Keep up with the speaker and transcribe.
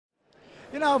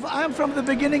You know, I'm from the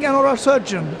beginning an oral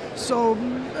surgeon, so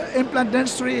implant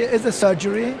dentistry is a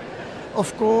surgery,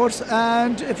 of course,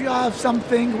 and if you have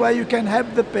something where you can help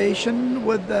the patient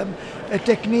with a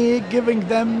technique, giving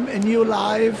them a new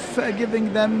life,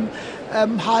 giving them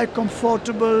high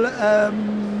comfortable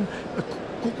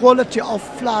quality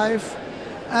of life,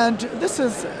 and this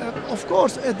is, of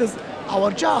course, it is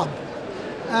our job,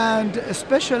 and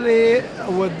especially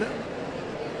with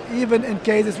even in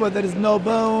cases where there is no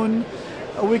bone,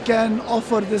 we can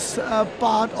offer this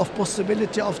part of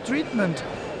possibility of treatment.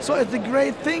 So it's a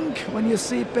great thing when you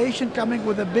see a patient coming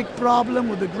with a big problem,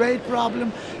 with a great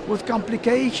problem, with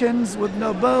complications, with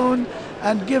no bone,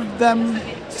 and give them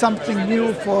something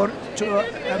new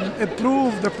to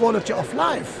improve the quality of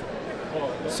life.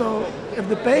 So if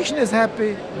the patient is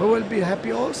happy, we will be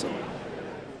happy also.